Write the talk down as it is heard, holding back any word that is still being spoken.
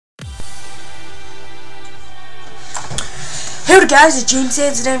Hey guys, it's James here,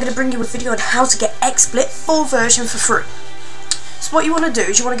 and today I'm going to bring you a video on how to get XSplit full version for free. So what you want to do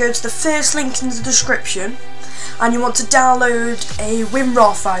is you want to go to the first link in the description and you want to download a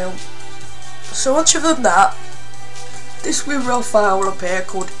WinRAR file. So once you've done that, this WinRAR file will appear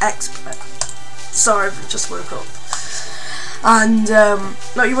called XSplit. Sorry, I just woke up. And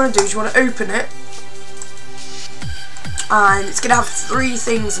what you want to do is you want to open it, and it's going to have three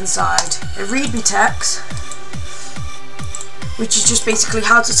things inside: a readme text, which is just basically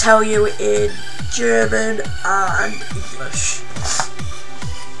how to tell you in German and English.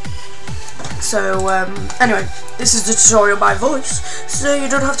 So anyway, this is the tutorial by voice, so you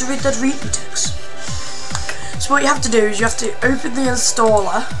don't have to read that readme text. So what you have to do is you have to open the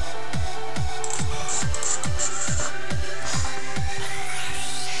installer.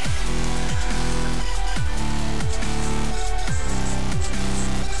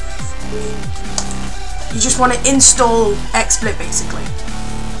 You just want to install XSplit basically.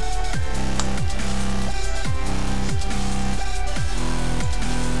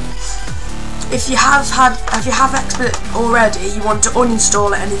 If you have XSplit already, you want to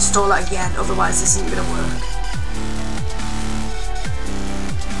uninstall it and install it again, otherwise this isn't going to work.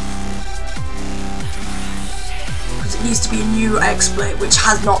 Because it needs to be a new XSplit which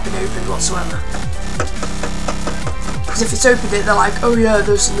has not been opened whatsoever. Because if it's opened it, they're like, oh yeah,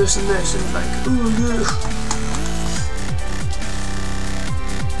 this and this and this, and like, oh yeah.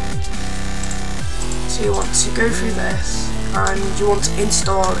 So you want to go through this, and you want to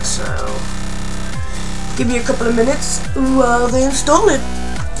install it, so give me a couple of minutes while they install it.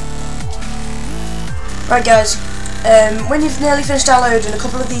 Right guys, when you've nearly finished downloading, a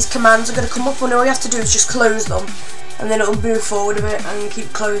couple of these commands are going to come up, and all you have to do is just close them, and then it'll move forward a bit, and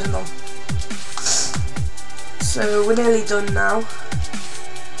keep closing them. So we're nearly done now.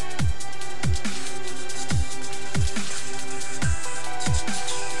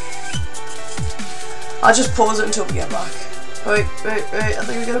 I'll just pause it until we get back. Wait, I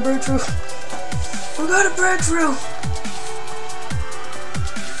think we got a breakthrough. We got a breakthrough!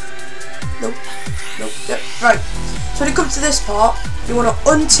 Nope, yep, right. So when you come to this part, you want to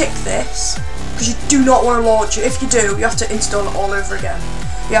untick this, because you do not want to launch it. If you do, you have to install it all over again.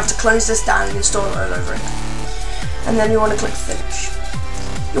 You have to close this down and install it all over again. And then you want to click finish.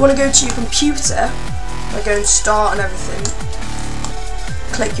 You want to go to your computer, like go and start and everything.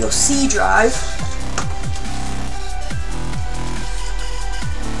 Click your C drive.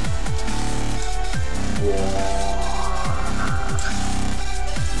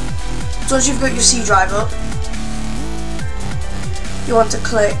 So once you've got your C drive up, you want to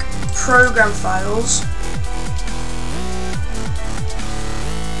click program files.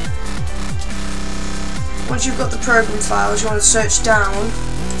 Once you've got the program files, you want to search down.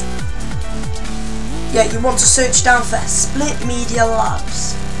 Yeah, you want to search down for Split Media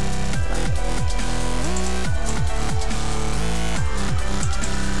Labs.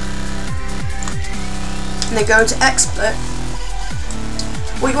 And then go into XSplit.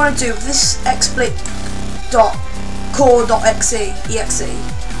 What you want to do with this xsplit.core.exe,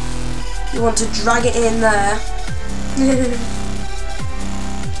 you want to drag it in there.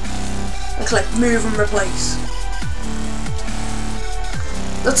 And click move and replace.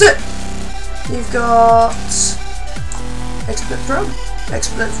 That's it. You've got XSplit Pro,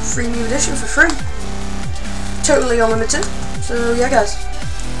 XSplit Freemium Edition for free, totally unlimited. So yeah guys,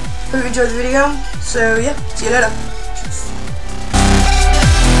 hope you enjoyed the video. So yeah, see you later.